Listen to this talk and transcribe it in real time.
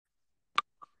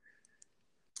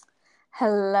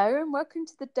Hello and welcome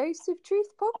to the Dose of Truth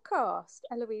podcast.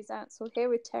 Eloise Ansell here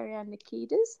with Terry-Ann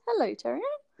Nikitas. Hello, Terry-Ann.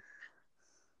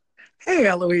 Hey,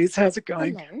 Eloise. How's it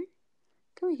going? Hello.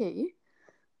 Can we hear you?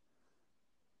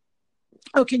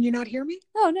 Oh, can you not hear me?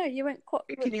 Oh, no, you went quite...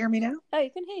 Can you hear me now? Oh, you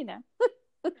can hear now.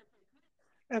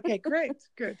 Okay, great.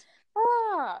 Good.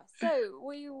 So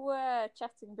we were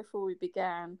chatting before we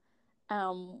began.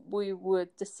 We were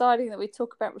deciding that we'd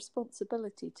talk about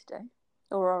responsibility today,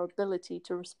 or our ability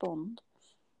to respond.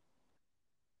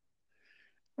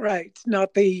 Right.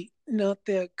 Not the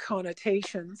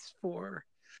connotations for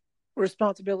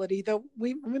responsibility, though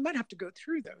we might have to go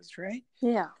through those, right?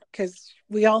 Yeah. Because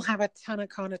we all have a ton of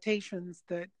connotations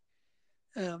that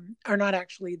are not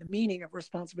actually the meaning of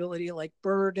responsibility, like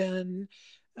burden,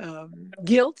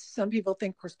 guilt. Some people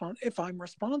think if I'm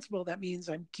responsible, that means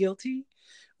I'm guilty,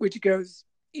 which goes,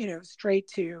 straight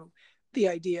to the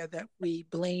idea that we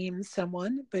blame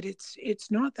someone, but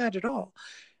it's not that at all.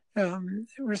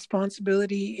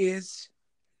 Responsibility is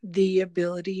the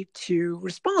ability to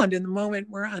respond in the moment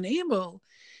we're unable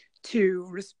to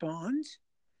respond.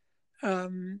 A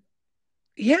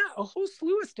whole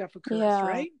slew of stuff occurs,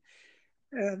 right?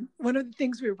 One of the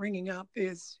things we were bringing up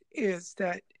is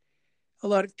that a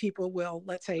lot of people will,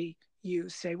 let's say you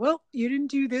say, well, you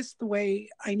didn't do this the way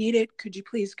I need it. Could you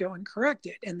please go and correct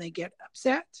it? And they get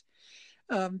upset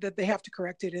that they have to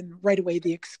correct it. And right away,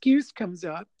 the excuse comes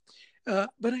up. But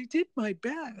I did my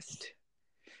best.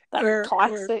 That's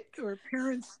classic. Or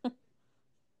parents.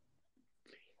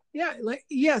 Yeah.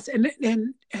 Yes.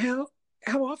 And how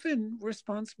often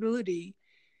responsibility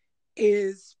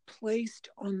is placed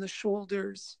on the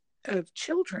shoulders of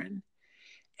children.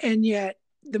 And yet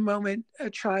the moment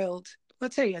a child,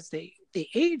 let's say as they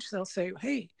age, they'll say,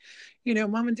 hey,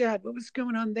 mom and dad, what was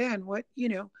going on then?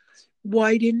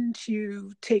 Why didn't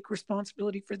you take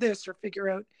responsibility for this or figure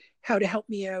out how to help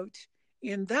me out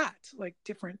in that, like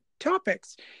different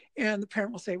topics? And the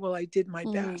parent will say, well, I did my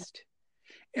best.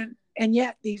 And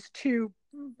yet these two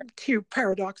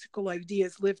paradoxical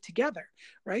ideas live together,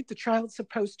 right? The child's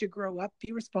supposed to grow up,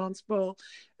 be responsible,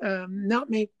 not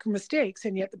make mistakes,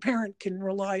 and yet the parent can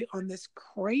rely on this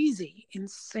crazy,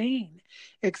 insane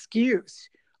excuse,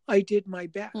 I did my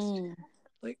best.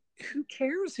 Like, who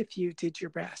cares if you did your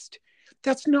best?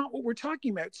 That's not what we're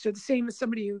talking about. So the same as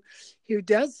somebody who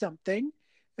does something,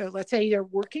 let's say they're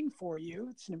working for you,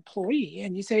 it's an employee,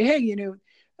 and you say, hey,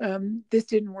 this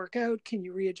didn't work out. Can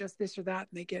you readjust this or that?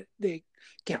 And they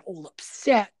get all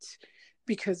upset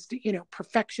because,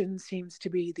 perfection seems to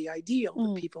be the ideal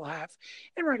that people have.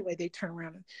 And right away they turn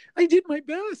around and, I did my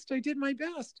best. I did my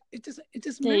best. It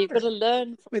doesn't matter. You've got to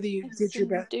learn whether you did your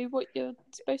best. Do what you're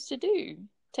supposed to do.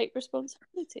 Take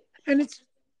responsibility. And it's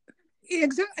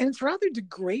rather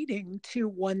degrading to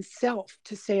oneself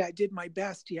to say I did my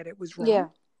best, yet it was wrong. Yeah.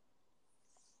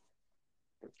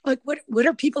 Like, what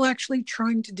are people actually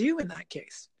trying to do in that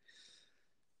case?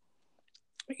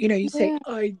 You say,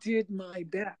 I did my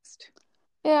best.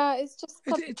 Yeah, it's just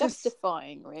kind of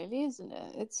justifying, really, isn't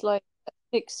it? It's like an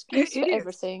excuse for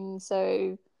everything.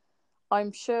 So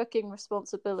I'm shirking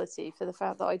responsibility for the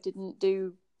fact that I didn't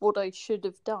do what I should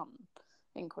have done,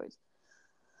 in quotes.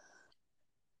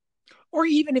 Or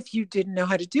even if you didn't know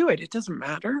how to do it, it doesn't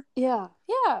matter. Yeah,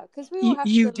 because we all have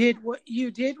you did what.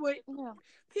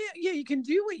 Yeah, you can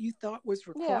do what you thought was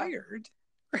required,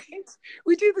 right?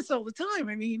 We do this all the time.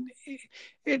 I mean,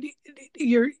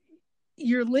 you're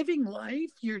living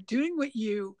life, you're doing what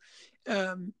you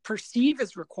perceive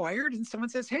as required, and someone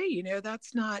says, hey,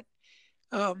 that's not,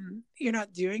 you're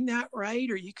not doing that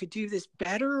right, or you could do this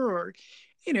better, or,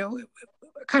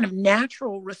 a kind of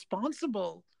natural,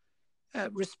 responsible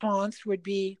response would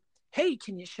be, hey,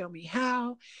 can you show me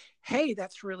how? Hey,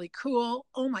 that's really cool.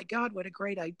 Oh my God, what a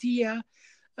great idea.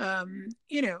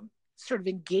 Sort of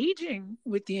engaging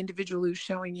with the individual who's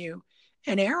showing you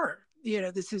an error.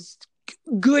 This is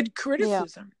good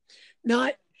criticism,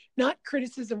 not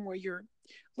criticism where you're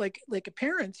like a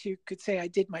parent who could say, I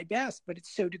did my best, but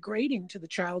it's so degrading to the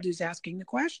child who's asking the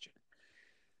question.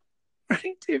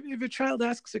 Right? If a child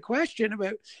asks a question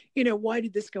about, why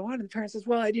did this go on? And the parent says,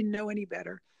 well, I didn't know any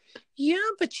better. Yeah,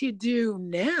 but you do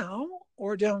now,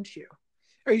 or don't you?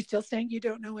 Are you still saying you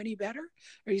don't know any better?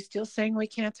 Are you still saying we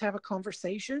can't have a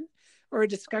conversation or a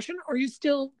discussion? Or are you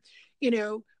still,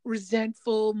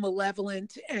 resentful,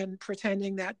 malevolent, and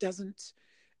pretending that doesn't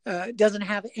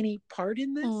have any part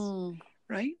in this?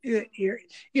 Right?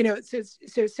 It says,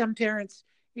 so some parents,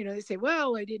 they say,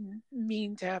 well, I didn't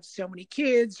mean to have so many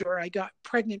kids, or I got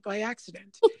pregnant by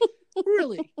accident.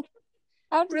 Really?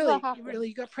 How does that happen? Really,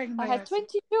 you got pregnant by accident? I had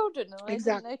 20 children and I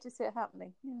didn't notice it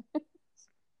happening.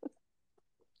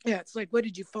 Yeah, it's like, what,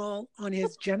 did you fall on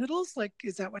his genitals? Like,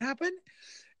 is that what happened?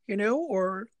 You know,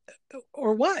 or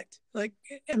what? Like,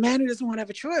 a man who doesn't want to have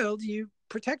a child, you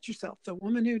protect yourself. The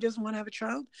woman who doesn't want to have a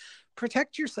child,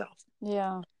 protect yourself.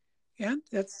 Yeah. Yeah,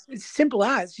 that's it's simple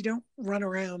as. You don't run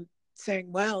around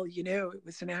saying, well, you know, it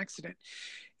was an accident.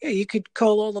 Yeah, you could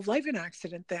call all of life an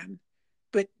accident then.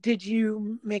 But did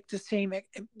you make the same?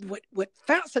 What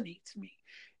fascinates me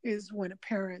is when a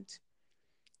parent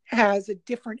has a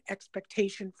different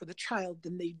expectation for the child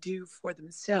than they do for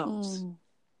themselves.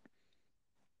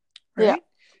 Right? Yeah.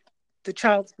 The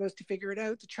child's supposed to figure it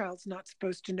out. The child's not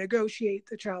supposed to negotiate.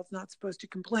 The child's not supposed to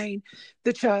complain.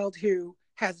 The child who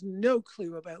has no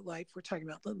clue about life, we're talking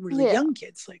about really young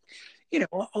kids, like, you know,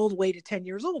 all the way to 10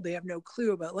 years old, they have no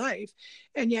clue about life.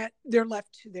 And yet they're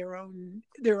left to their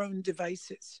own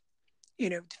devices, you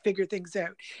know, to figure things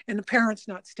out. And the parent's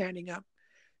not standing up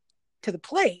to the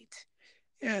plate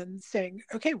and saying,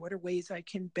 okay, what are ways I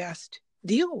can best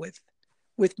deal with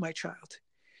my child?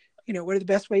 You know, what are the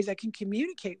best ways I can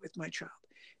communicate with my child?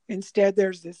 Instead,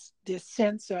 there's this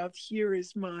sense of, here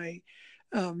is my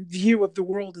view of the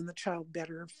world, and the child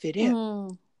better fit in.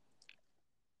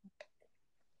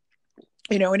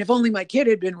 You know, and if only my kid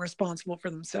had been responsible for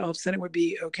themselves, then it would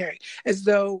be okay. As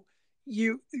though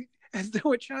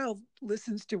a child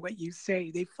listens to what you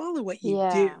say, they follow what you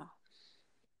do.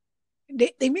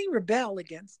 They may rebel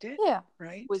against it,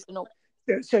 right?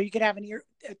 So you could have a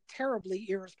terribly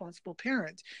irresponsible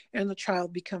parent, and the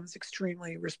child becomes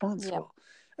extremely responsible.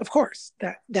 Of course,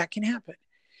 that can happen.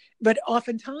 But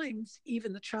oftentimes,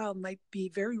 even the child might be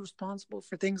very responsible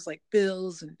for things like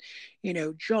bills and, you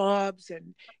know, jobs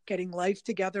and getting life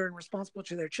together, and responsible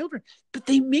to their children, but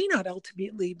they may not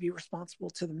ultimately be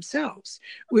responsible to themselves.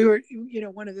 You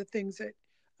know, one of the things that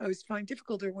I always find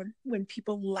difficult are when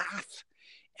people laugh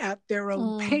at their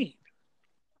own pain.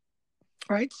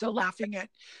 Right? So laughing at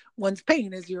one's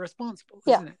pain is irresponsible,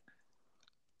 isn't it?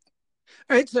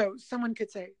 Right? So someone could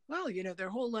say, well, you know,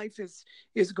 their whole life is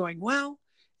going well,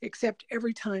 except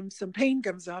every time some pain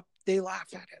comes up, they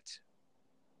laugh at it.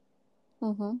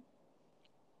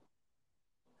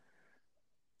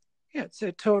 Yeah, it's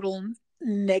a total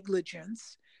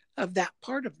negligence of that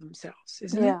part of themselves,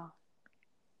 isn't it?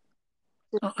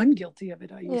 I'm guilty of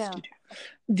it. I used to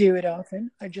do it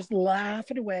often. I just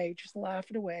laugh it away,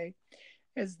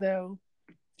 as though,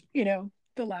 you know,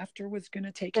 the laughter was going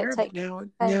to take care of it.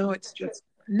 Now it's just,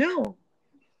 no.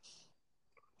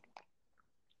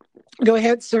 Go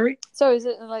ahead, sorry. So is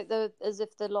it like as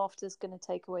if the laughter is going to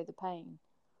take away the pain?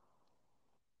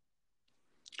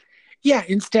 Yeah,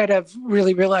 instead of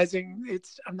really realizing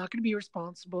I'm not going to be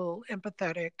responsible,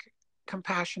 empathetic,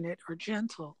 compassionate, or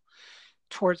gentle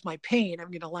towards my pain.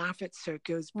 I'm going to laugh it so it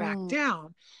goes back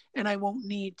down, and I won't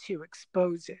need to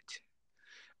expose it.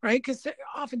 Right? Because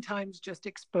oftentimes just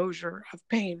exposure of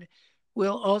pain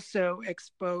will also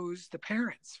expose the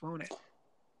parents, won't it?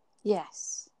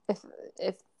 Yes,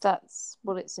 if that's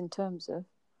what it's in terms of.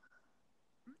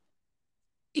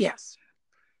 Yes.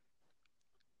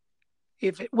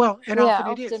 Often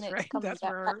it is, right? That's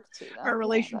where our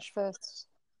relationship.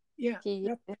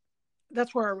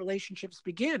 That's where our relationships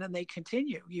begin, and they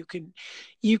continue. You can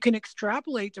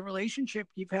extrapolate the relationship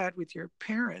you've had with your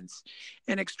parents,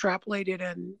 and extrapolate it,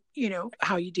 and, you know,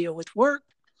 how you deal with work.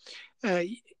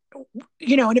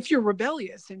 You know, and if you're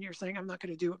rebellious and you're saying, I'm not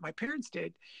going to do what my parents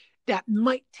did, that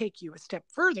might take you a step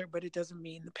further, but it doesn't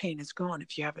mean the pain is gone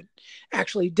if you haven't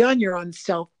actually done your own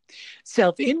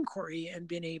self-inquiry and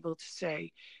been able to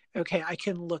say, okay, I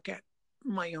can look at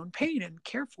my own pain and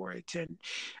care for it, and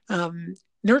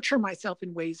nurture myself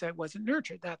in ways I wasn't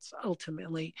nurtured. That's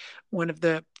ultimately one of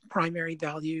the primary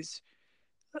values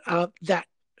that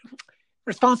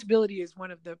responsibility is one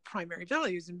of the primary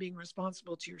values, and being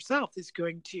responsible to yourself is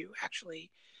going to actually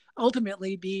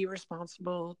ultimately be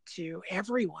responsible to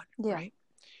everyone, right?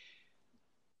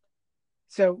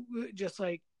 So just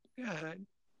like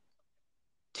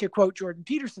to quote Jordan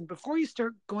Peterson, before you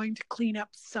start going to clean up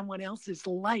someone else's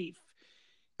life,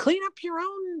 clean up your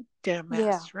own damn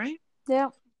mess, right?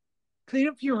 Clean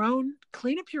up your own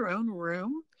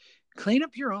room, clean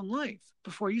up your own life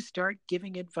before you start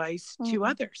giving advice to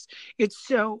others. It's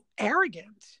so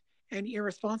arrogant and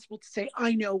irresponsible to say,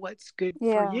 I know what's good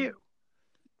for you,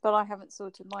 but I haven't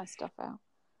sorted my stuff out.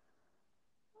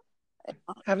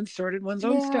 Haven't sorted one's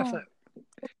own stuff out.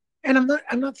 And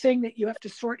I'm not saying that you have to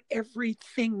sort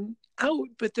everything out,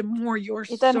 but the more you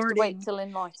don't have to wait till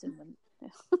enlightenment.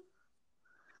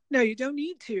 No, you don't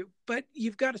need to, but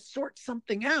you've got to sort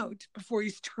something out before you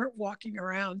start walking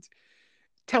around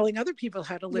telling other people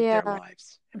how to live their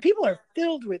lives. And people are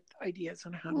filled with ideas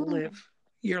on how to live,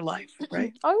 your life,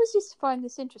 right? I always used to find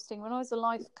this interesting when I was a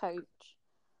life coach.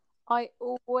 I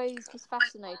always was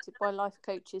fascinated by life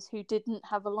coaches who didn't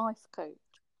have a life coach.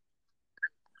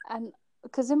 And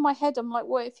because in my head, I'm like,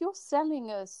 well, if you're selling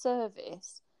a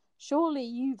service, surely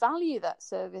you value that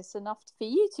service enough for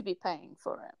you to be paying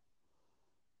for it.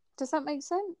 Does that make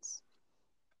sense?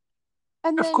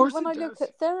 And then when I look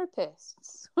at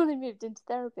therapists, when I moved into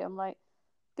therapy, I'm like,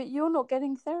 but you're not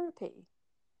getting therapy.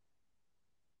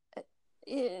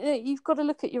 You've got to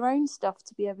look at your own stuff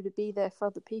to be able to be there for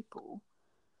other people.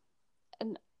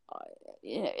 And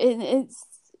it's,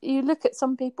 you look at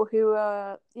some people who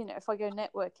are, if I go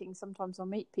networking, sometimes I'll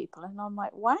meet people and I'm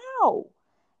like, wow,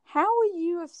 how are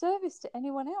you of service to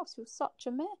anyone else? You're such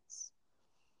a mess.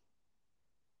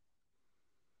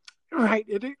 Right.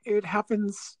 It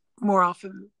happens more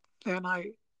often than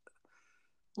I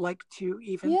like to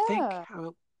even think,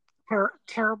 how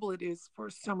terrible it is for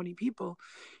so many people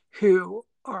who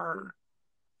are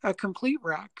a complete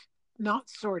wreck, not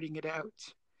sorting it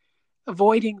out,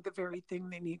 avoiding the very thing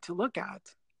they need to look at,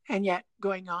 and yet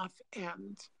going off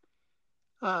and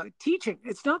teaching.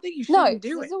 It's not that you shouldn't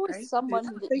do it. There's always right? someone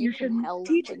that you can help,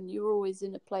 and you're always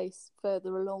in a place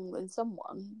further along than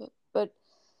someone. But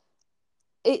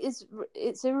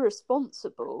it's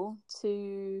irresponsible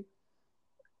to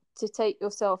take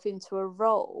yourself into a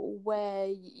role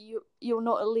where you're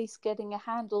not at least getting a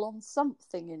handle on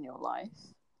something in your life.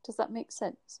 Does that make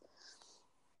sense?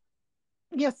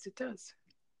 Yes, it does.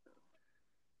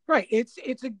 Right.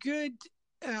 It's a good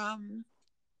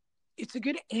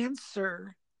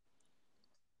answer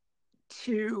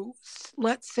to,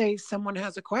 let's say someone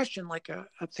has a question, like a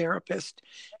therapist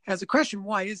has a question,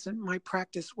 why isn't my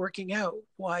practice working out?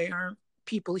 Why aren't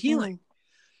people healing?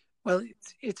 Well,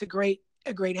 it's a great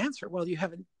answer. Well, you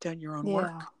haven't done your own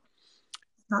work.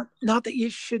 Not that you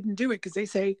shouldn't do it, because they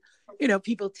say,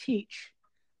 people teach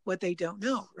what they don't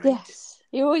know, right? Yes.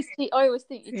 I always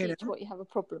think you teach what you have a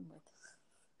problem with.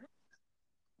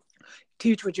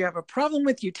 Teach what you have a problem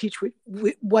with. You teach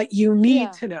what you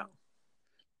need to know,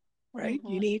 right?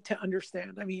 You need to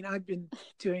understand. I mean, I've been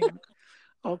doing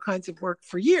all kinds of work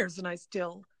for years, and I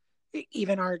still,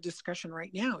 even our discussion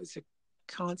right now is a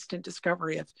constant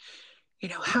discovery of,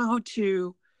 how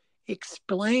to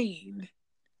explain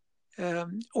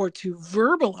or to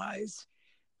verbalize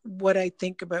what I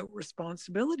think about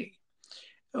responsibility,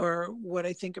 or what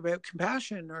I think about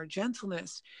compassion or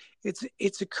gentleness.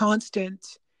 It's a constant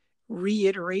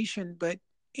reiteration, but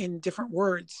in different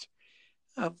words,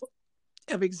 of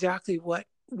exactly what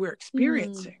we're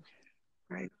experiencing,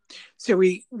 right? So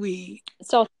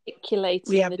it's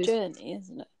articulating the journey,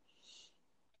 isn't it?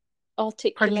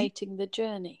 Articulating the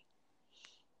journey.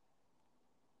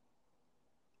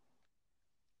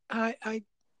 I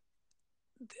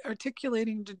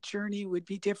articulating the journey would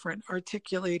be different.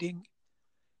 Articulating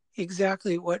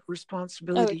exactly what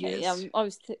responsibility is. Yeah, I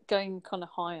was going kind of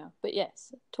higher, but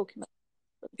yes, talking about.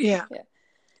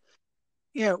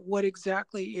 Yeah. What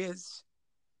exactly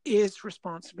is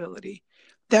responsibility?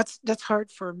 That's hard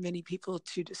for many people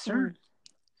to discern.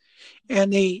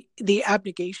 And the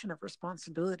abnegation of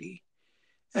responsibility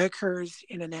occurs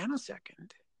in a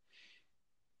nanosecond.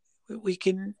 We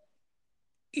can,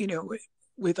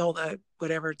 with all the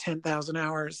whatever 10,000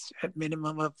 hours at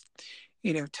minimum of,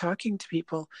 talking to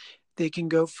people, they can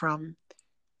go from,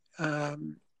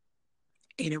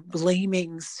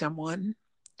 blaming someone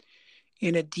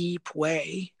in a deep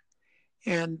way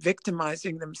and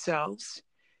victimizing themselves,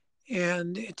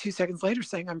 and 2 seconds later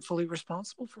saying, I'm fully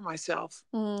responsible for myself.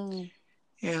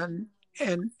 And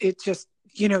it just,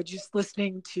 just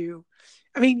listening to,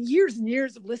 years and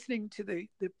years of listening to the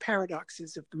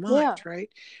paradoxes of the mind, right?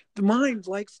 The mind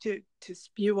likes to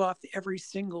spew off every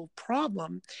single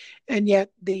problem, and yet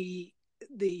the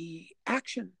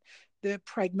action, the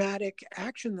pragmatic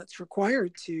action that's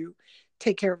required to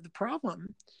take care of the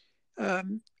problem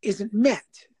isn't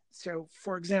met. So,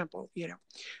 for example,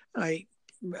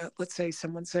 let's say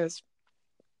someone says,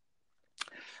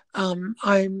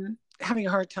 I'm having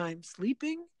a hard time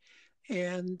sleeping,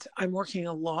 and I'm working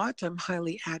a lot. I'm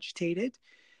highly agitated.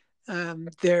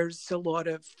 There's a lot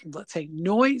of, let's say,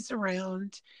 noise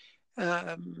around.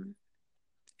 And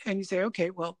you say,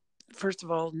 okay, well, first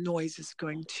of all, noise is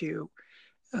going to,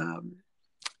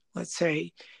 let's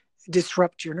say,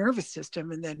 disrupt your nervous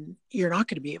system, and then you're not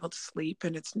going to be able to sleep,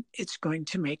 and it's going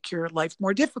to make your life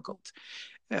more difficult.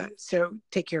 So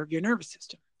take care of your nervous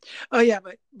system. Oh yeah,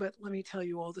 but let me tell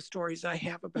you all the stories I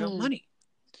have about money.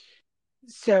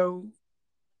 So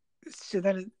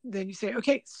then you say,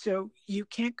 okay, so you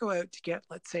can't go out to get,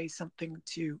 let's say, something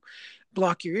to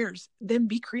block your ears. Then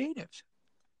be creative.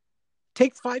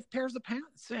 take 5 pairs of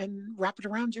pants and wrap it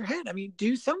around your head. I mean,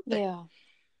 do something. Yeah.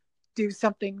 Do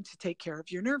something to take care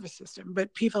of your nervous system.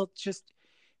 But people just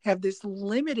have this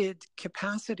limited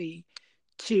capacity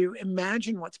to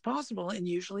imagine what's possible, and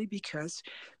usually because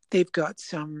they've got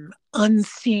some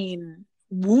unseen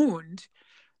wound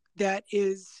that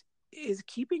is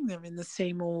keeping them in the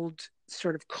same old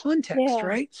sort of context, Yeah.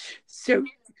 right? So,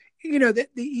 you know, the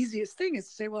easiest thing is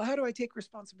to say, well, how do I take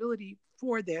responsibility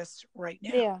for this right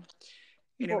now? Yeah.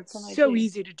 You know, What it's can I so do?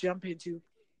 easy to jump into.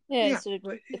 Yeah, It's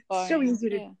so easy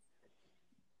to. Yeah.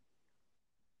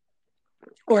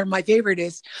 Or my favorite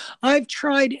is, I've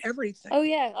tried everything. Oh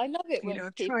yeah, I love it when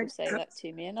I've people say that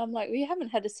to me, and I'm like, well, you haven't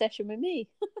had a session with me.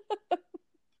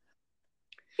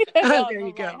 There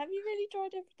you go. Like, have you really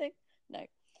tried everything? No.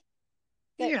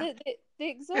 Yeah. The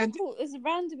example, there's a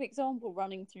random example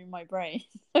running through my brain.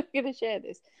 I'm going to share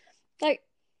this. Like,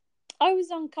 I was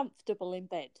uncomfortable in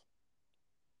bed,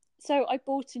 so I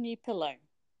bought a new pillow,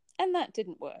 and that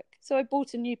didn't work. So I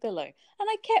bought a new pillow, and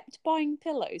I kept buying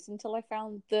pillows until I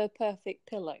found the perfect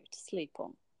pillow to sleep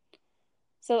on,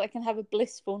 so that I can have a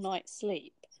blissful night's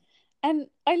sleep. And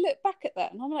I look back at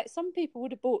that, and I'm like, some people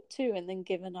would have bought 2 and then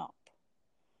given up,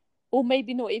 or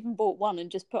maybe not even bought 1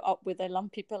 and just put up with their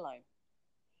lumpy pillow.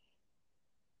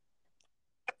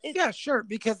 Yeah, sure,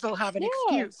 because they'll have an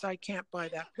excuse. I can't buy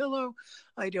that pillow.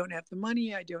 I don't have the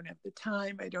money. I don't have the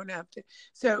time. I don't have to.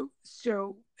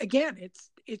 So again,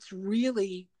 it's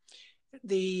really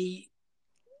the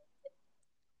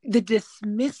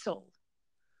dismissal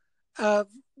of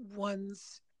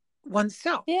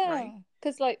oneself. Yeah, right?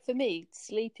 because like for me,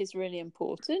 sleep is really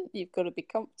important. You've got to be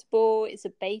comfortable. It's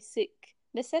a basic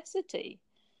necessity.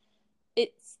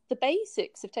 It's the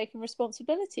basics of taking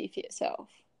responsibility for yourself.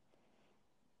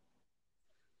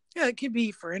 Yeah, it could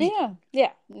be for anything.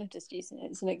 Yeah. I'm just using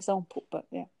it as an example, but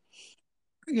yeah.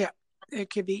 Yeah, it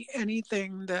could be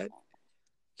anything that,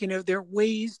 you know, there are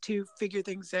ways to figure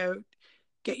things out,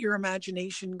 get your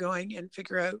imagination going, and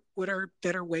figure out what are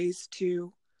better ways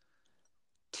to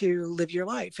live your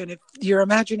life. And if your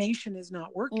imagination is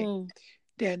not working,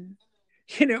 then,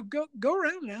 you know, go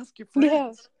around and ask your friends.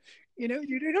 Yeah. You know,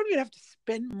 you don't even have to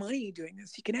spend money doing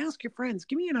this. You can ask your friends,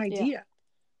 give me an idea. Yeah.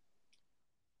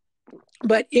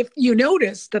 But if you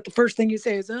notice that the first thing you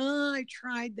say is, oh, I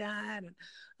tried that and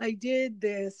I did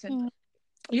this, and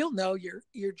you'll know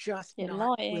you're just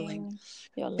not lying. Willing.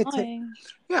 You're lying.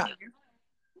 Yeah.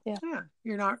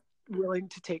 You're not willing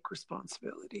to take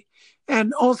responsibility.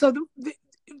 And also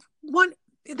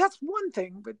that's one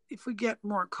thing, but if we get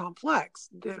more complex,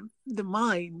 the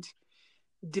mind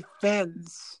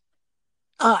defends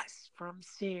us from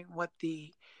seeing what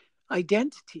the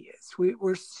identity is.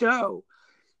 We're so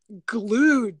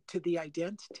glued to the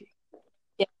identity.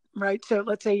 Yeah. Right? So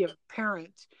let's say you have a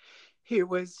parent who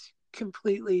was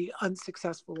completely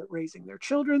unsuccessful at raising their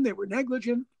children. They were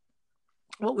negligent.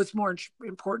 What was more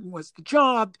important was the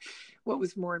job. What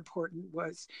was more important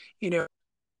was, you know,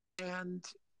 and,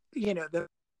 you know, the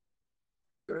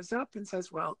grows up and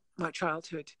says, well, my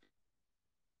childhood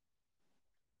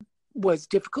was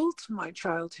difficult. My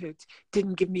childhood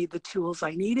didn't give me the tools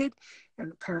I needed.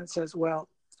 And the parent says, well,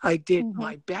 I did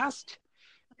my best.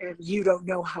 And you don't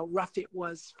know how rough it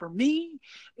was for me.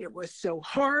 It was so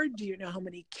hard. Do you know how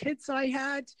many kids I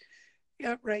had?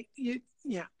 Yeah, right.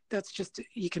 That's just,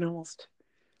 you can almost,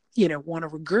 you know, want to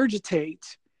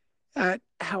regurgitate at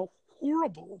how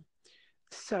horrible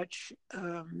such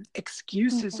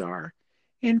excuses are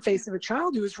in face of a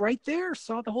child who was right there,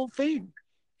 saw the whole thing,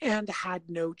 and had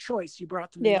no choice. You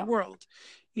brought them in the world.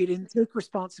 You didn't take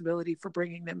responsibility for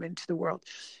bringing them into the world.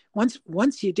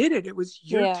 Once you did it, it was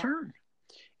your turn.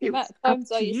 The amount of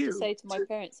times I used to say to my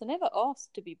parents, I never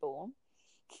asked to be born.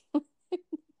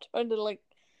 Trying to like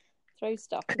throw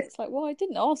stuff. And it's like, well, I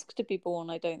didn't ask to be born,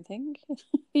 I don't think.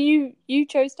 You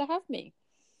chose to have me.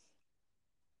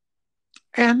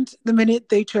 And the minute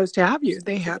they chose to have you,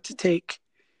 they had to take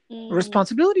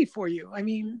responsibility for you. I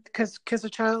mean, because a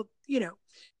child, you know,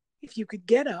 if you could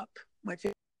get up,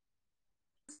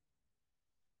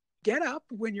 get up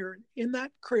when you're in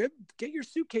that crib, get your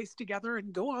suitcase together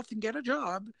and go off and get a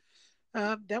job,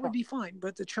 that would be fine.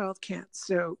 But the child can't.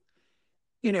 So,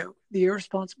 you know, the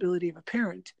irresponsibility of a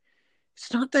parent,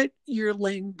 it's not that you're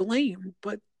laying blame,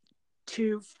 but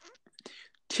to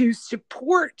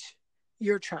support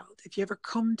your child. If you ever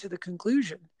come to the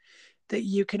conclusion that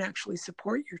you can actually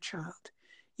support your child,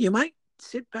 you might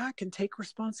sit back and take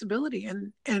responsibility,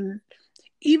 and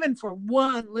even for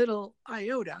one little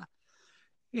iota,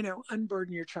 you know,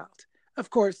 unburden your child. Of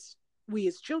course, we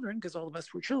as children, because all of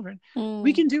us were children,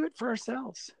 we can do it for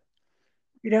ourselves.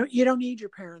 You know, you don't need your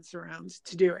parents around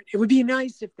to do it. It would be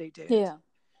nice if they did. Yeah.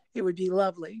 it would be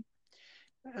lovely.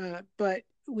 But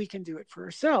we can do it for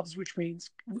ourselves, which means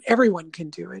everyone can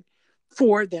do it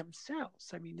for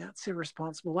themselves. I mean, that's a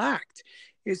responsible act,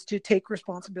 is to take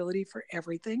responsibility for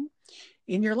everything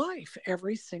in your life,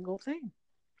 every single thing.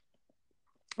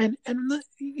 And the,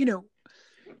 you know,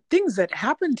 things that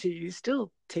happen to you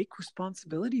still take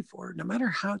responsibility for, no matter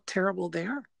how terrible they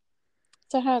are.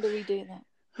 So how do we do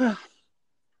that?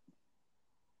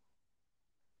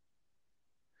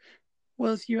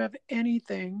 Well, if you have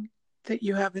anything that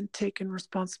you haven't taken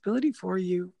responsibility for,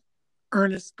 you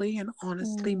earnestly and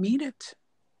honestly meet it.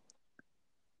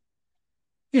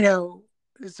 You know,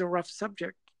 it's a rough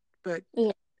subject, but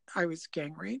I was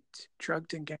gang raped,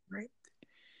 drugged and gang raped.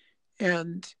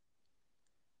 And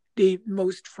the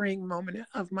most freeing moment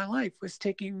of my life was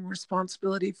taking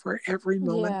responsibility for every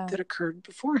moment that occurred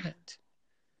beforehand.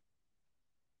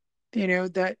 You know,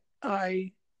 that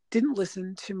I didn't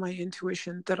listen to my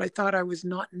intuition, that I thought I was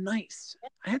not nice.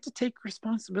 I had to take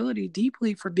responsibility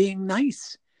deeply for being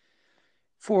nice.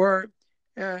 For,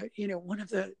 you know, one of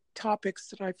the topics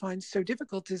that I find so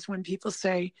difficult is when people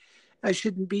say I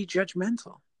shouldn't be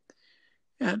judgmental.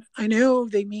 And I know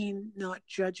they mean not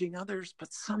judging others,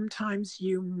 but sometimes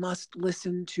you must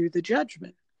listen to the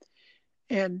judgment.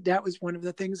 And that was one of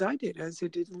the things I did, as I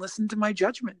didn't listen to my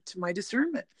judgment, to my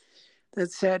discernment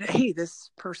that said, hey, this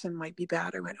person might be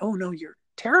bad. I went, oh no, you're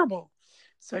terrible.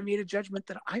 So I made a judgment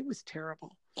that I was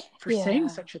terrible for saying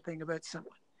such a thing about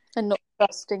someone. And not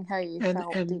trusting how you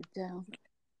felt deep down.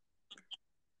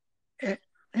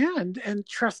 And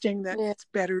trusting that it's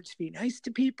better to be nice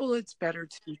to people, it's better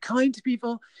to be kind to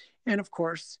people. And of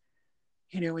course,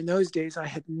 you know, in those days I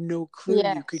had no clue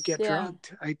you could get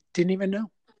drugged. I didn't even know.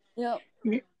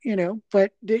 You know,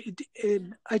 but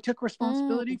I took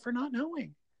responsibility for not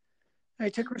knowing. I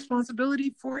took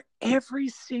responsibility for every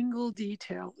single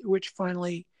detail, which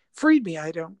finally freed me.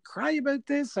 I don't cry about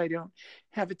this. I don't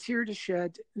have a tear to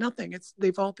shed. Nothing.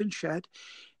 They've all been shed.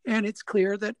 And it's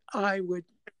clear that I would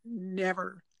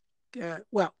never,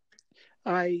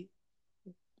 I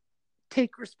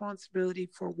take responsibility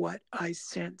for what I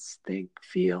sense, think,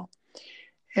 feel.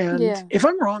 And if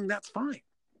I'm wrong, that's fine.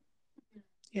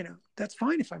 You know, that's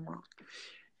fine if I'm wrong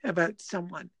about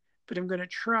someone. But I'm going to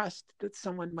trust that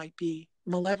someone might be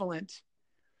malevolent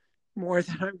more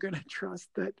than I'm going to trust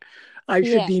that I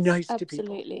should be nice to people.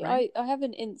 Absolutely. Right? I have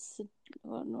an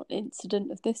not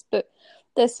incident of this, but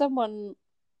there's someone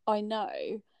I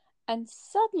know, and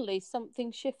suddenly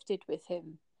something shifted with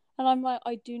him. And I'm like,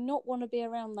 I do not want to be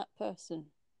around that person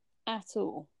at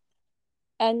all.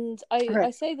 And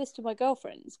I say this to my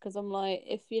girlfriends, because I'm like,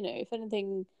 if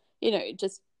anything,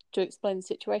 just to explain the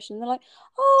situation, they're like,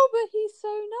 oh, but he's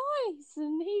so nice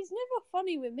and he's never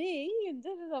funny with me, and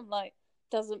I'm like,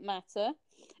 doesn't matter.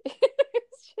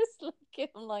 It's just like,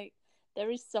 I'm like, there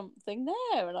is something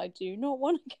there, and I do not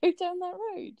want to go down that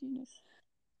road, you know.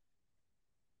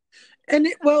 And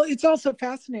it's also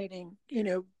fascinating, you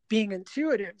know, being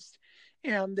intuitives,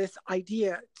 and this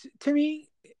idea. To me,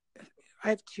 I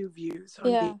have two views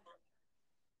on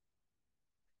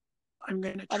I'm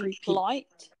going to treat people polite.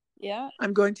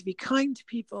 I'm going to be kind to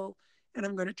people, and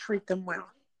I'm going to treat them well,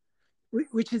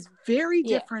 which is very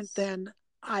different than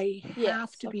I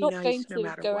have to be nice no matter what. I'm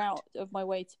not going to go out of my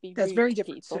way to be rude. That's very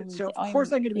different. So of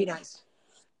course I'm going to be nice.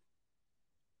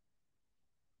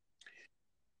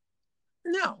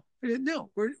 No,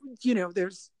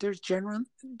 there's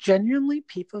genuinely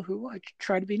people who I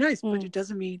try to be nice, but it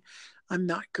doesn't mean I'm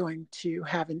not going to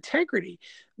have integrity.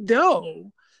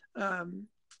 Though,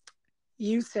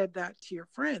 you said that to your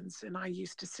friends, and I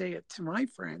used to say it to my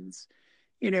friends,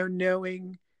 you know,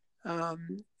 knowing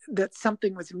that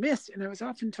something was amiss. And I was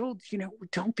often told, you know,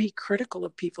 don't be critical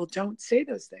of people. Don't say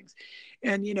those things.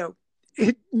 And, you know,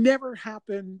 it never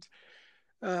happened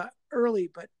early,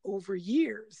 but over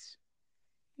years,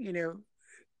 you know,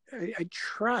 I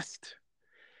trust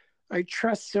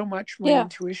so much my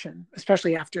intuition,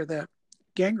 especially after the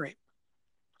gang rape.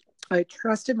 I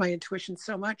trusted my intuition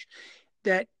so much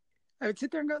that I would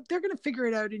sit there and go, they're going to figure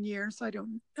it out in years. I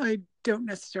don't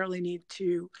necessarily need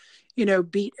to, you know,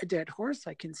 beat a dead horse.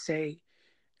 I can say,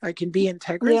 I can be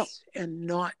integrous and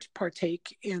not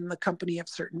partake in the company of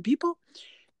certain people.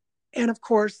 And of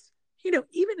course, you know,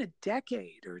 even a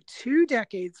decade or 2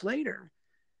 decades later,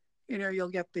 you know, you'll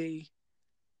get the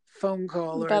phone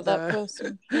call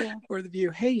or the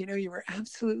view. Hey, you know, you were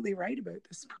absolutely right about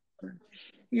this person,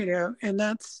 you know, and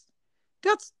that's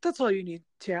all you need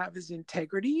to have is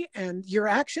integrity, and your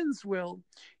actions will,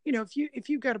 you know, if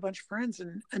you've got a bunch of friends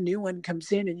and a new one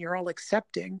comes in and you're all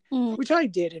accepting, which I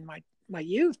did in my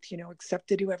youth, you know,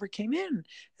 accepted whoever came in,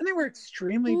 and they were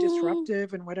extremely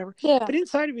disruptive and whatever. But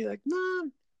inside of me, like, nah,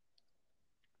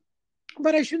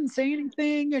 but I shouldn't say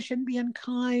anything. I shouldn't be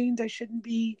unkind. I shouldn't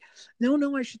be,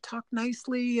 no, I should talk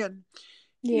nicely. And,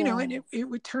 and it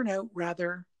would turn out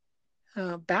rather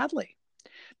badly.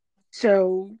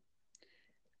 So,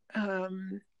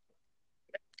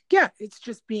 it's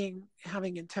just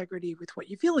having integrity with what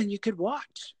you feel, and you could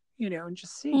watch, and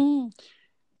just see,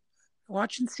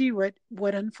 watch and see what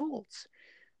unfolds.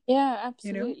 Yeah,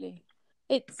 absolutely.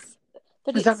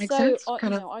 Does that make sense?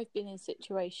 I've been in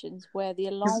situations where the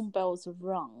alarm bells have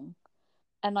rung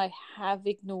and I have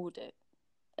ignored it.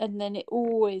 And then it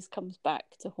always comes back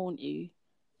to haunt you,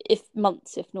 if not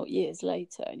years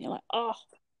later. And you're like, oh,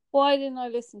 why didn't I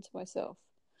listen to myself?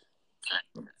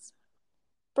 That's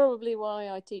probably why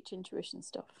I teach intuition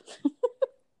stuff.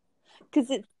 Because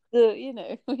it's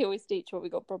we always teach what we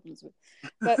got problems with.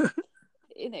 But,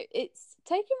 it's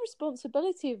taking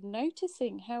responsibility of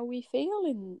noticing how we feel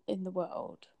in the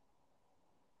world.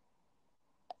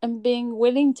 And being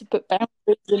willing to put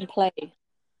boundaries in play.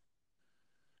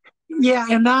 Yeah,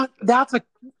 and that's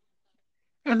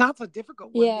a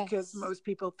difficult one, because most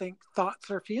people think thoughts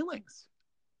are feelings.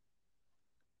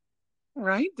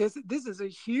 Right? This is a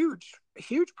huge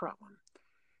problem.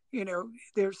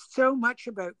 There's so much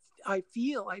about I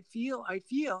feel, and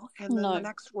then the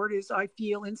next word is I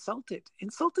feel insulted.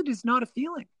 Insulted is not a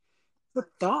feeling. It's a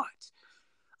thought.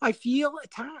 I feel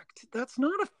attacked. That's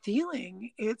not a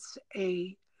feeling. It's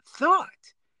a thought.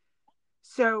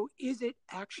 So is it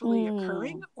actually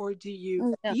occurring, or do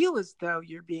you feel as though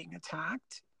you're being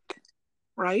attacked?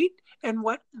 Right? And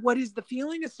what is the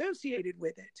feeling associated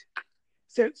with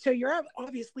it? So you're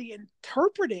obviously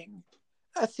interpreting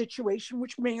a situation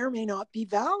which may or may not be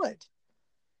valid.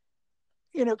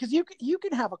 Because you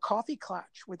can have a coffee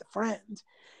clutch with a friend,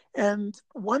 and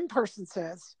one person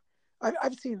says,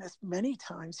 I've seen this many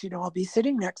times, I'll be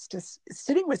sitting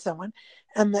with someone,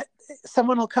 and that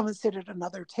someone will come and sit at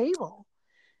another table,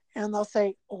 and they'll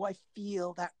say, oh, I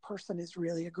feel that person is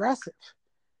really aggressive.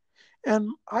 And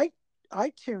I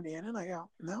tune in and I go,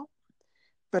 no,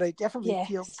 but I definitely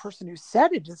feel the person who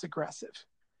said it is aggressive.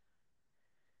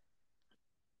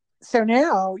 So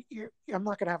now I'm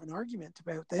not going to have an argument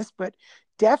about this, but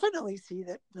definitely see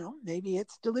that, maybe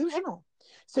it's delusional.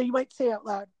 So you might say out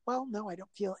loud, well, no, I don't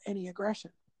feel any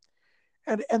aggression.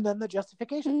 And then the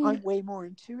justification, I'm way more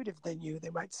intuitive than you,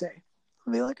 they might say.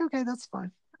 I'll be like, okay, that's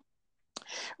fine.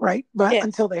 Right. But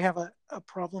until they have a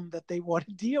problem that they want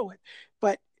to deal with.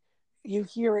 But you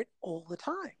hear it all the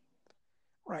time.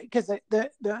 Right. Because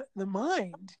the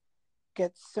mind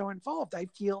gets so involved. I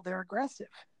feel they're aggressive.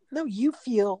 No, you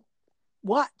feel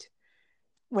what?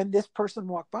 When this person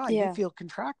walked by, you feel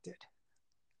contracted.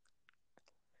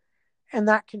 And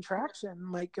that contraction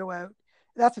might go out.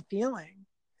 That's a feeling,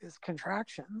 is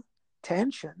contraction,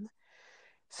 tension.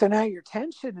 So now your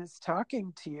tension is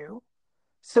talking to you.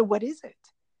 So what is it?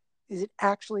 Is it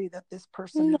actually that this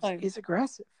person is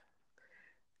aggressive?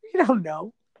 You don't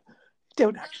know. You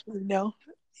don't actually know.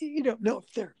 You don't know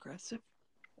if they're aggressive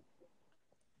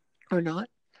or not.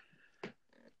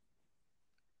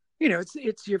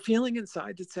 It's your feeling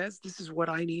inside that says, this is what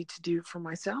I need to do for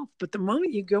myself. But the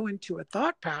moment you go into a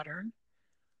thought pattern,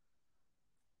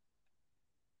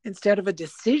 instead of a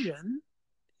decision,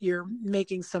 you're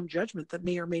making some judgment that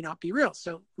may or may not be real.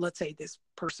 So let's say this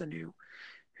person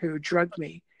who drugged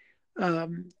me,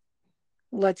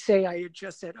 let's say I had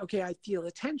just said, okay, I feel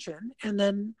a tension, and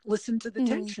then listen to the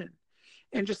tension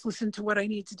and just listen to what I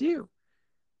need to do.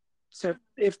 So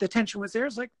if the tension was there,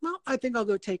 it's like, well, I think I'll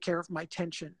go take care of my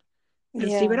tension and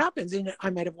see what happens. And I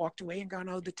might have walked away and gone,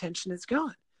 oh, the tension is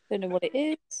gone. Don't know what it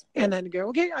is. And then go,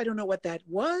 okay, I don't know what that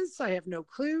was. I have no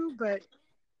clue, but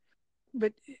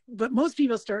most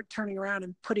people start turning around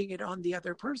and putting it on the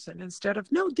other person instead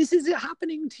of, no, this is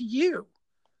happening to you.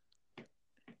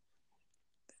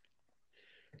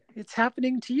 It's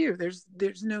happening to you.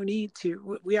 There's no need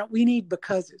to. We need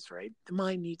becauses, right? The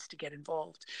mind needs to get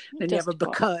involved. Then you have a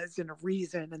because and a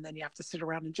reason, and then you have to sit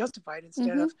around and justify it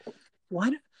instead of, why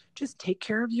not just take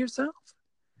care of yourself?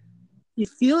 You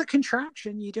feel a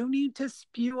contraction. You don't need to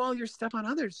spew all your stuff on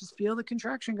others. Just feel the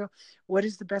contraction. Go, what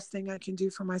is the best thing I can do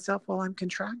for myself while I'm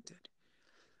contracted?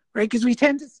 Right? Because we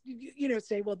tend to,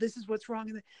 say, well, this is what's wrong.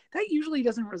 And that usually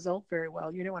doesn't result very well.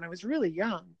 When I was really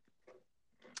young,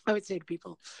 I would say to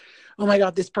people, oh my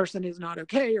God, this person is not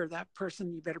okay, or that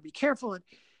person, you better be careful.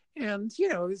 And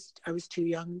I was too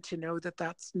young to know that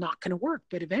that's not going to work.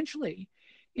 But eventually,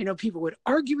 people would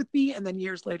argue with me, and then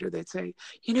years later they'd say,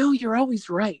 you're always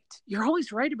right. You're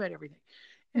always right about everything.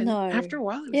 And after a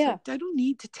while, it was like, I don't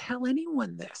need to tell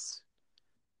anyone this.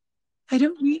 I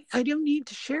don't need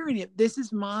to share any of this.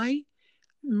 Is my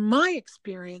my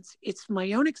experience. It's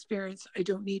my own experience. I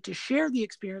don't need to share the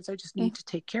experience. I just need to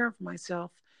take care of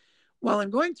myself while I'm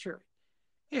going through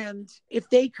it. And if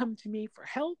they come to me for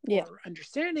help or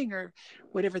understanding or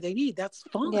whatever they need, that's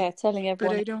fine. Yeah, telling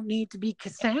everyone. But I don't need to be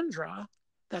Cassandra.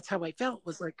 That's how I felt,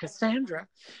 was like Cassandra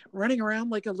running around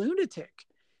like a lunatic,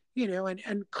 you know,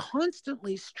 and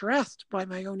constantly stressed by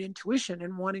my own intuition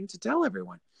and wanting to tell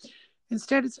everyone.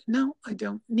 Instead, it's, no, I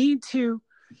don't need to.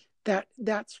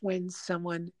 That's when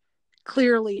someone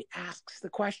clearly asks the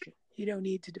question. You don't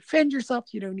need to defend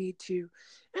yourself. You don't need to.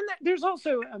 And there's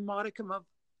also a modicum of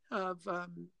a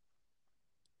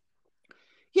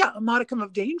modicum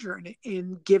of danger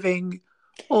in giving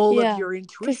all of your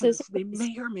intuitions. They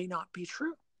may or may not be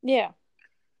true. Yeah.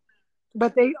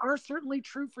 But they are certainly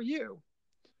true for you.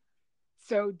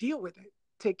 So deal with it.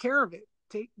 Take care of it.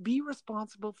 Be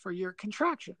responsible for your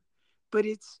contraction. But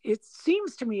it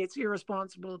seems to me it's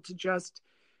irresponsible to just,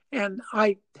 and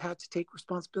I had to take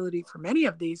responsibility for many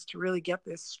of these to really get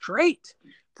this straight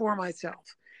for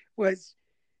myself, was,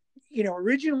 you know,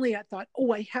 originally I thought,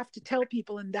 oh, I have to tell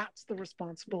people, and that's the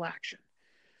responsible action.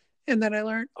 And then I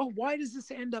learned, oh, why does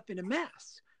this end up in a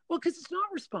mess? Well, because it's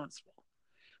not responsible.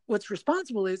 What's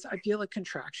responsible is I feel a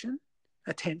contraction,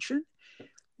 a tension.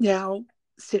 Now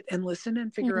sit and listen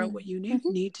and figure out what you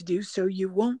need to do so you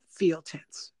won't feel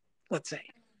tense, let's say.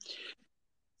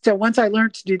 So once I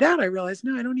learned to do that, I realized,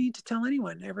 no, I don't need to tell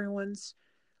anyone.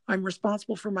 I'm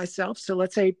responsible for myself. So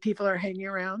let's say people are hanging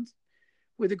around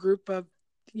with a group of,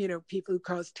 you know, people who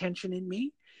cause tension in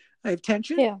me. I have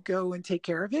tension, go and take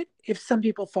care of it. If some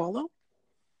people follow,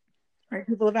 right?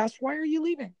 People have asked, why are you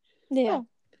leaving? Yeah. Oh,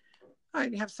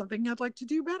 I have something I'd like to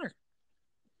do better.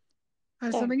 I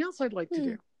have something else I'd like to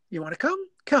do. You want to come?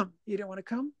 Come. You don't want to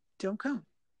come? Don't come.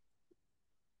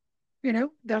 You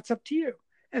know, that's up to you.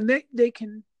 And they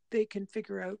can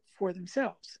figure out for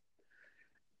themselves.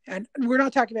 And we're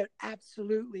not talking about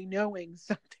absolutely knowing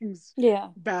something's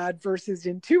bad versus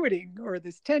intuiting or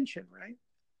this tension, right?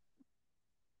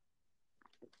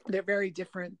 They're very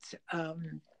different.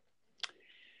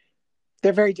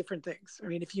 They're very different things. I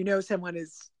mean, if you know someone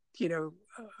is, you know,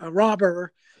 a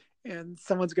robber, and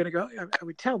someone's going to go, I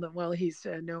would tell them, well, he's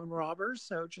a known robber,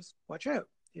 so just watch out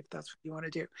if that's what you want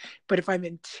to do. But if I'm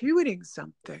intuiting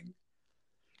something,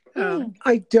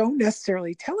 I don't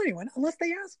necessarily tell anyone unless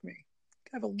they ask me.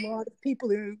 I have a lot of people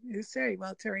who say,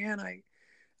 well, Terry-Ann, I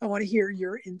want to hear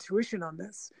your intuition on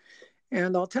this.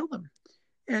 And I'll tell them.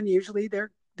 And usually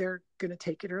they're going to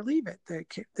take it or leave it.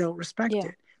 They'll respect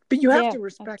it. But you have to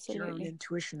respect your own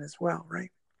intuition as well, right?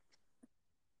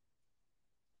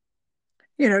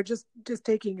 You know, just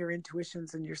taking your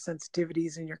intuitions and your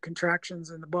sensitivities and your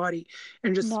contractions in the body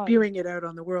and just spewing it out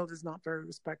on the world is not very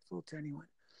respectful to anyone.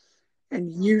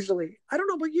 And usually, I don't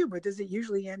know about you, but does it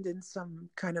usually end in some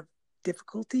kind of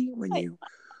difficulty when you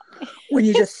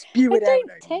just spew it out? I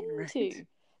don't tend to,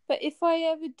 but if I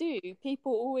ever do,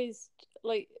 people always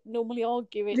normally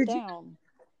argue it down.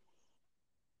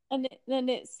 And then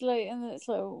it's like,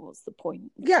 oh, what's the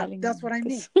point? Yeah, that's what I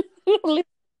mean.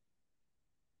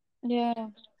 Yeah.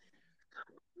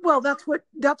 Well, that's what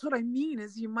I mean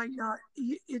is you might not.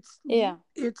 It's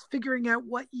figuring out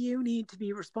what you need to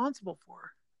be responsible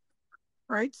for,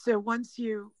 right? So once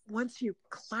you're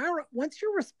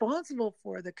responsible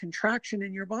for the contraction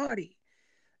in your body,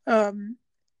 and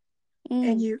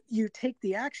you take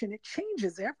the action, it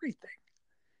changes everything,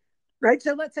 right?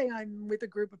 So let's say I'm with a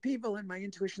group of people and my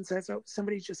intuition says, oh,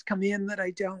 somebody's just come in that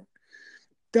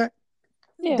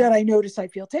that I notice I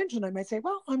feel tension. I might say,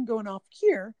 well, I'm going off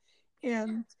here,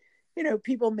 and you know,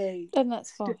 people may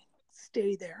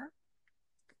stay there.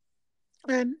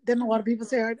 And then a lot of people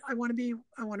say, I want to be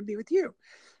with you.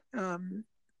 And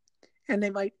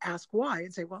they might ask why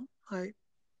and say, well, I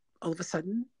all of a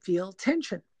sudden feel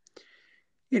tension.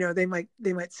 You know, they might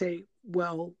say,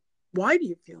 well, why do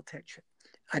you feel tension?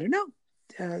 I don't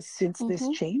know. Since this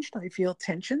changed, I feel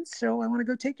tension, so I want to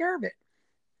go take care of it.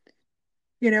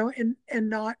 You know, and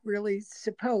not really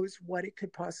suppose what it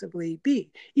could possibly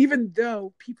be, even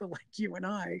though people like you and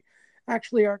I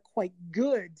actually are quite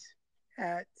good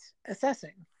at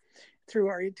assessing through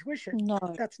our intuition. No.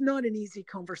 That's not an easy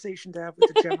conversation to have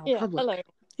with the general public. Hello.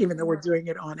 Even though we're doing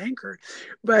it on Anchor.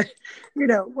 But, you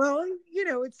know, well, you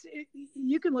know,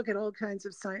 you can look at all kinds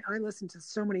of science. I listen to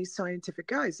so many scientific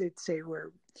guys. They'd say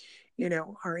where, you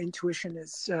know, our intuition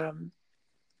is,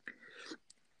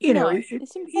 you know,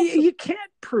 you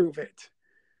can't prove it.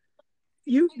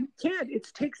 You can't. It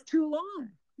takes too long.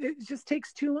 It just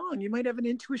takes too long. You might have an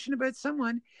intuition about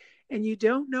someone and you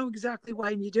don't know exactly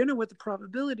why, and you don't know what the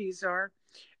probabilities are.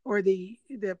 or the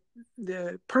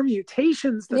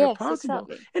permutations that are possible.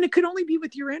 Exactly. And it could only be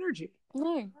with your energy.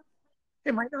 No.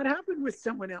 It might not happen with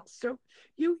someone else. So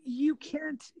you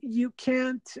can't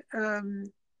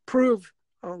prove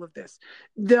all of this.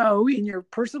 Though in your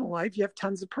personal life you have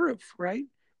tons of proof, right?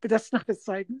 But that's not a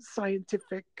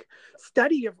scientific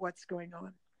study of what's going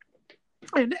on.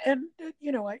 And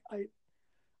you know,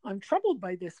 I'm troubled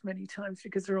by this many times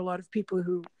because there are a lot of people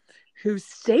who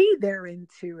say they're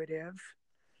intuitive,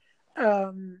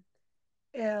 and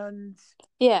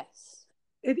yes,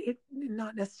 it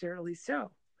not necessarily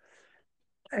so.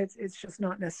 It's just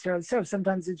not necessarily so.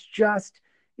 Sometimes it's just,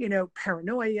 you know,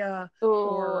 paranoia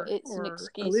or it's an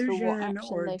excuse illusion for what action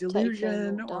or they've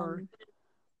delusion taken or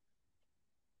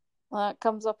or well, that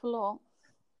comes up a lot.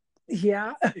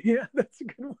 Yeah, that's a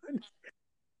good one.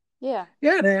 Yeah,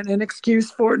 and an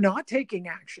excuse for not taking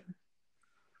action.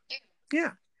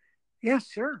 Yeah,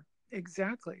 sure,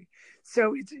 exactly.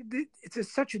 So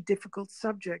it's such a difficult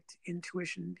subject,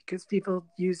 intuition, because people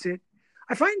use it.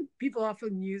 I find people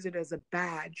often use it as a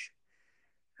badge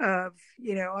of,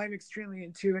 you know, I'm extremely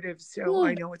intuitive, so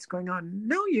I know what's going on.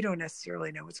 No, you don't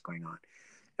necessarily know what's going on.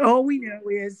 All we know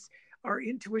is our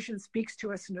intuition speaks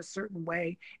to us in a certain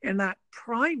way, and that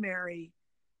primary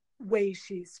way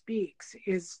she speaks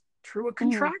is through a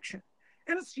contraction,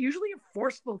 and it's usually a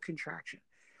forceful contraction.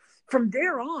 From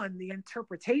there on, the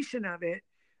interpretation of it,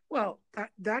 well,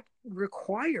 that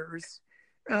requires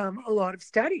a lot of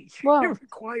study. Wow. It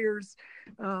requires,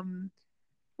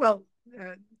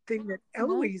 thing that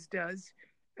Eloise does.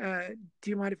 Do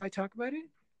you mind if I talk about it?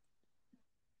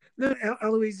 No,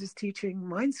 Eloise is teaching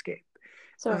Mindscape.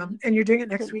 And you're doing it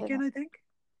next weekend, I think.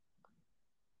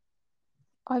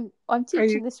 I'm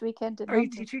teaching this weekend in London. Are you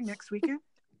teaching next weekend?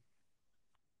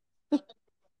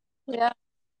 Yeah.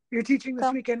 You're teaching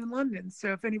this weekend in London.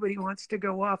 So if anybody wants to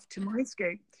go off to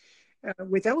Mindscape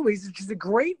with Eloise, which is a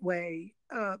great way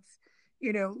of,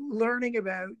 you know, learning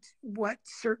about what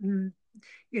certain,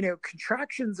 you know,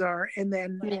 contractions are, and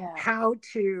then how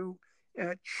to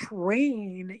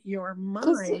train your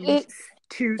mind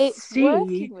to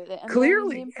see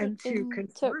clearly and to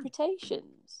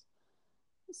interpretations.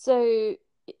 So,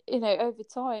 you know, over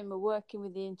time, we're working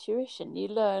with the intuition. You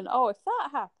learn, oh, if that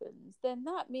happens, then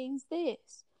that means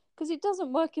this. Because it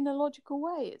doesn't work in a logical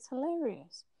way. It's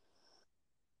hilarious.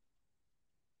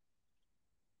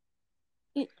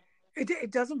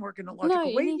 It doesn't work in a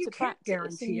logical way. You can't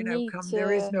guarantee an outcome.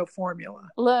 There is no formula.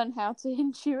 Learn how to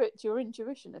intuit your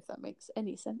intuition, if that makes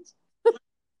any sense.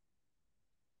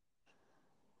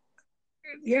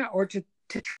 Yeah, or to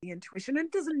the intuition. And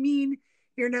it doesn't mean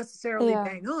you're necessarily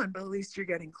bang on, but at least you're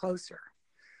getting closer.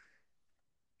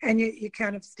 And you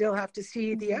kind of still have to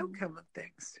see the outcome of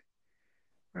things,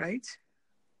 right?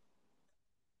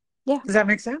 Yeah. Does that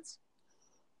make sense?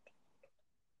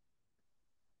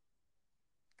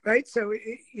 Right. So,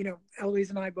 you know, Eloise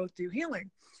and I both do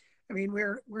healing. I mean,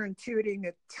 we're intuiting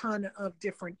a ton of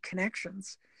different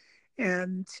connections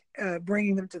and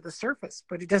bringing them to the surface.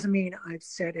 But it doesn't mean I've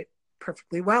said it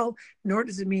perfectly well, nor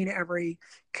does it mean every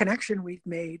connection we've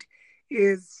made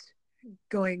is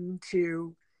going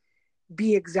to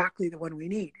be exactly the one we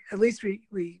need. At least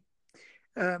we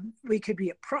could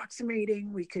be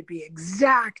approximating, we could be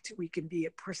exact, we can be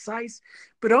precise,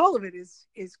 but all of it is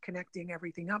connecting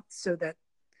everything up so that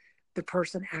the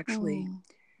person actually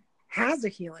has a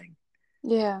healing.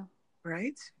 Yeah.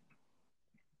 Right?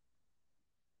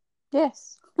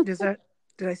 Yes. Did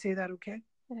I say that okay?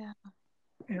 Yeah.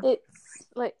 It's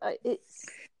like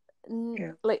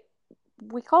like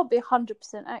we can't be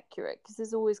 100% accurate because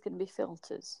there's always going to be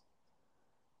filters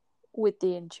with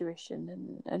the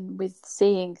intuition and with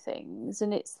seeing things,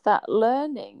 and it's that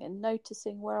learning and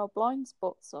noticing where our blind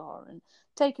spots are and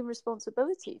taking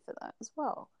responsibility for that as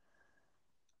well.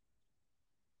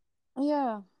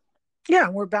 Yeah,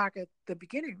 we're back at the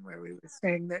beginning where we were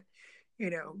saying that, you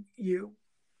know, you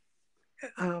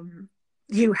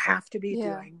have to be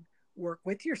doing work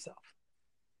with yourself.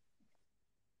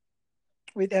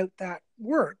 Without that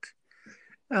work,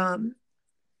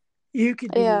 you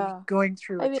could be going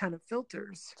through a ton of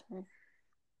filters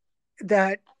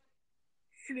that,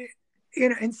 you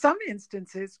know, in some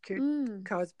instances could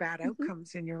cause bad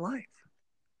outcomes in your life.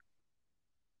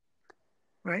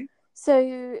 Right?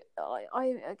 So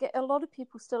I get a lot of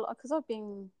people still, because I've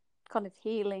been kind of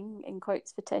healing in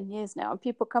quotes for 10 years now, and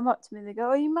people come up to me and they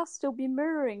go, oh, you must still be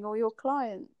mirroring all your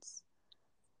clients.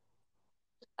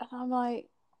 And I'm like,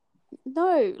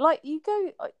 no, like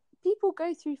people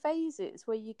go through phases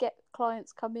where you get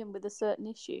clients come in with a certain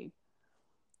issue,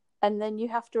 and then you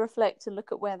have to reflect and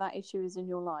look at where that issue is in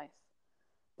your life.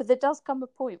 But there does come a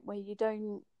point where you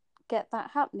don't get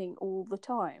that happening all the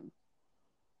time.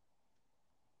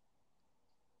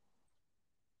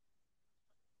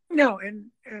 No,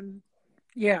 and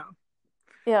yeah.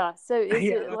 Yeah, so is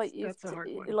Yeah, it like that's a hard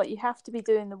one. like you have to be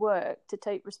doing the work to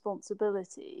take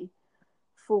responsibility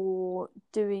for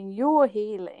doing your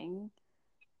healing,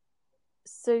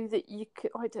 so that you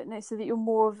could, I don't know, so that you're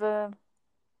more of a,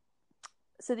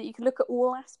 so that you can look at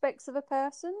all aspects of a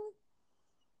person.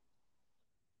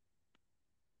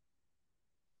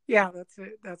 Yeah, that's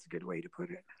a good way to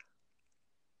put it.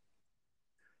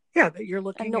 Yeah, that you're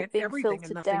looking and not at being everything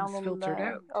filtered and down nothing's on filtered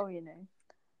out. Oh, you know,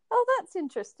 oh, that's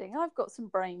interesting. I've got some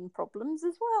brain problems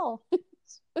as well.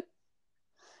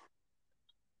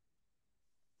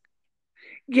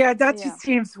 Yeah, that just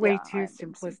seems way too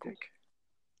simplistic.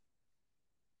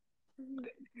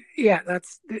 Yeah,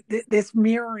 that's this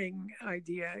mirroring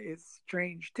idea is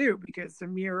strange too, because the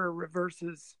mirror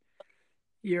reverses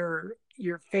your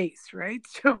face, right?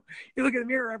 So you look at the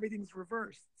mirror, everything's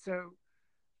reversed. So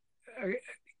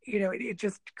you know, it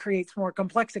just creates more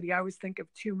complexity. I always think of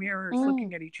two mirrors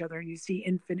looking at each other, and you see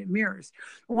infinite mirrors.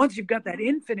 Once you've got that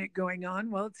infinite going on,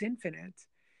 well, it's infinite.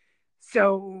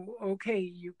 So, okay,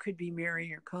 you could be mirroring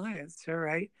your clients, all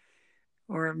right?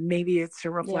 Or maybe it's a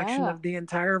reflection of the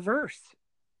entire verse.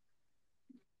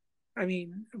 I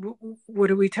mean,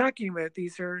 what are we talking about?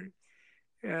 These are,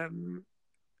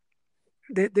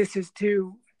 this is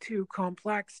too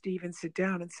complex to even sit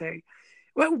down and say,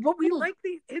 well, what we like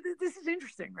this is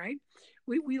interesting, right?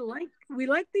 We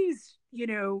like these, you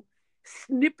know,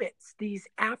 snippets, these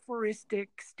aphoristic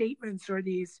statements, or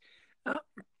these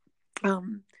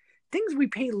things we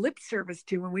pay lip service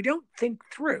to when we don't think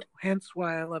through. Hence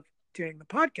why I love doing the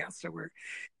podcast. So we're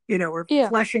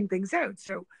fleshing things out.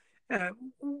 So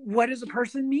what does a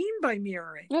person mean by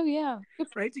mirroring? Oh yeah.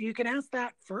 Right. So you can ask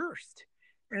that first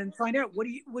and find out, what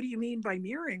do you mean by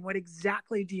mirroring? What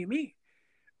exactly do you mean?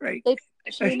 Right. They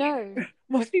actually know.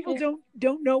 Most people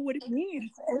don't know what it means.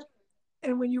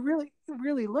 And when you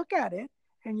really look at it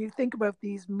and you think about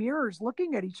these mirrors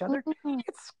looking at each other,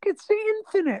 it's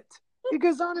infinite. It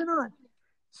goes on and on.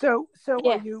 So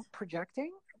are you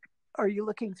projecting? Are you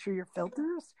looking through your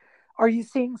filters? Are you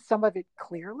seeing some of it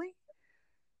clearly?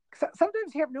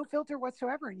 Sometimes you have no filter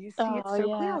whatsoever and you see it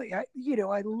so clearly.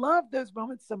 I love those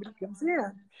moments somebody comes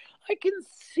in. I can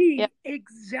see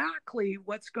exactly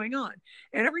what's going on.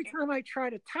 And every time I try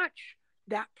to touch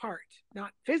that part,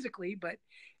 not physically, but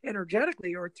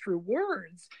energetically or through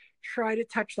words, try to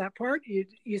touch that part,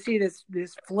 you see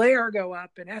this flare go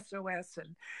up and SOS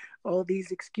and all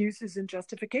these excuses and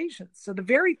justifications. So the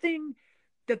very thing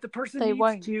that the person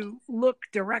needs to look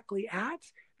directly at,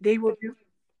 they will do.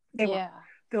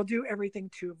 They'll do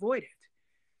everything to avoid it,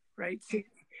 right? So,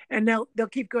 and they'll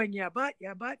keep going, but,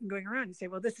 and going around and say,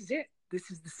 well, this is it.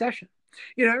 This is the session.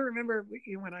 You know, I remember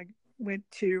when I went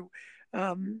to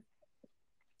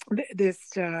this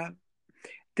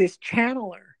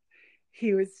channeler.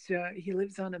 He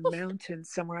lives on a mountain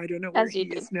somewhere. I don't know where he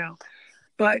is now,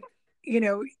 but you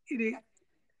know,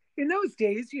 in those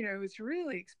days, you know, it was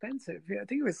really expensive. I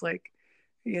think it was like,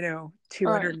 you know,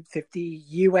 $250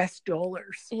 US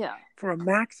for a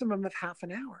maximum of half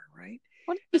an hour, right?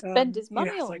 What did he spend his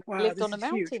money on? Like, wow, lived on a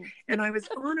mountain. Huge. And I was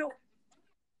on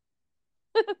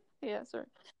yeah, sorry.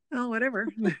 Oh, whatever.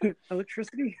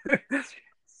 Electricity.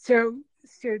 So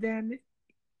then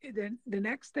the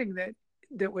next thing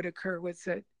that would occur was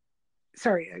that,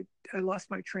 sorry, I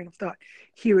lost my train of thought.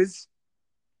 He was,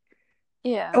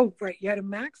 oh, right. You had a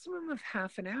maximum of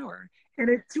half an hour, and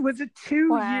it was a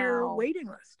 2-year waiting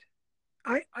list.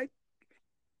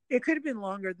 It could have been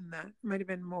longer than that. It might have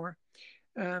been more.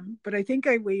 But I think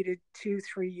I waited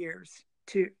 2-3 years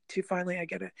to finally I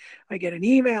get an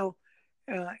email.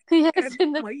 My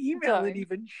email had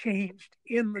even changed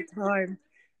in the time.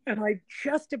 And I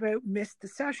just about missed the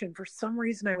session. For some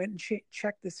reason, I went and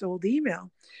checked this old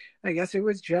email. I guess it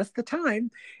was just the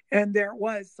time. And there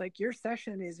was like, your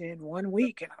session is in 1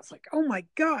 week. And I was like, oh my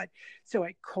God. So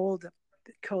I called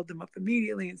them up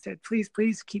immediately and said, please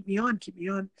keep me on.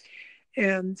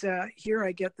 And here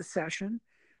I get the session.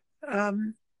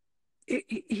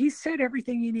 He said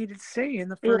everything he needed to say in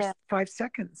the first 5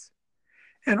 seconds.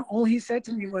 And all he said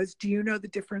to me was, do you know the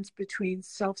difference between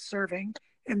self-serving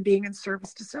and being in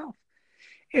service to self?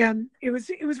 And it was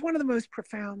one of the most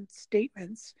profound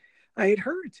statements I had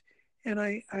heard. And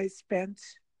I spent,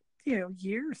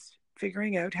 years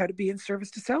figuring out how to be in service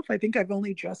to self. I think I've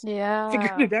only just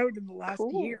figured it out in the last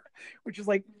year, which is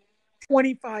like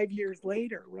 25 years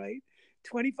later, right?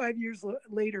 25 years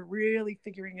later, really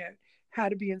figuring out how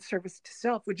to be in service to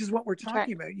self, which is what we're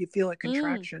talking about. You feel a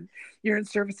contraction. You're in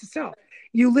service to self.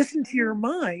 You listen to your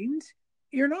mind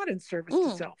you're not in service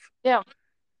to self. Yeah.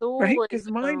 Right? Because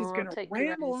the mind is going to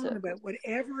ramble on about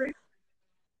whatever it...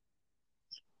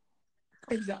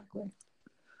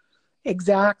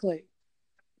 Exactly.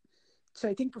 So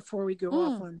I think before we go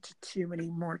off on to too many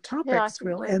more topics,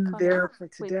 we'll end there for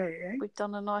today. We've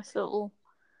done a nice little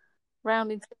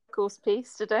round in circles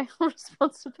piece today on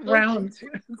responsibility.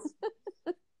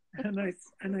 A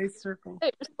nice circle.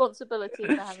 Take responsibility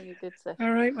for having a good session.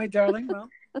 All right, my darling. Well,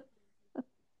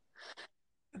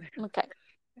 okay.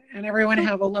 And everyone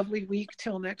have a lovely week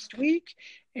till next week.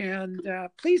 And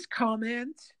please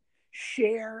comment,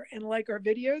 share, and like our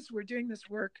videos. We're doing this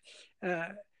work,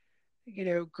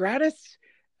 gratis,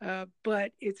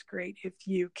 but it's great if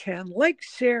you can like,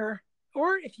 share,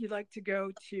 or if you'd like to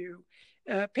go to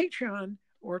Patreon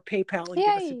or PayPal and give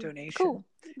us a donation. Cool.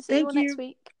 See you next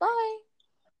week. Bye.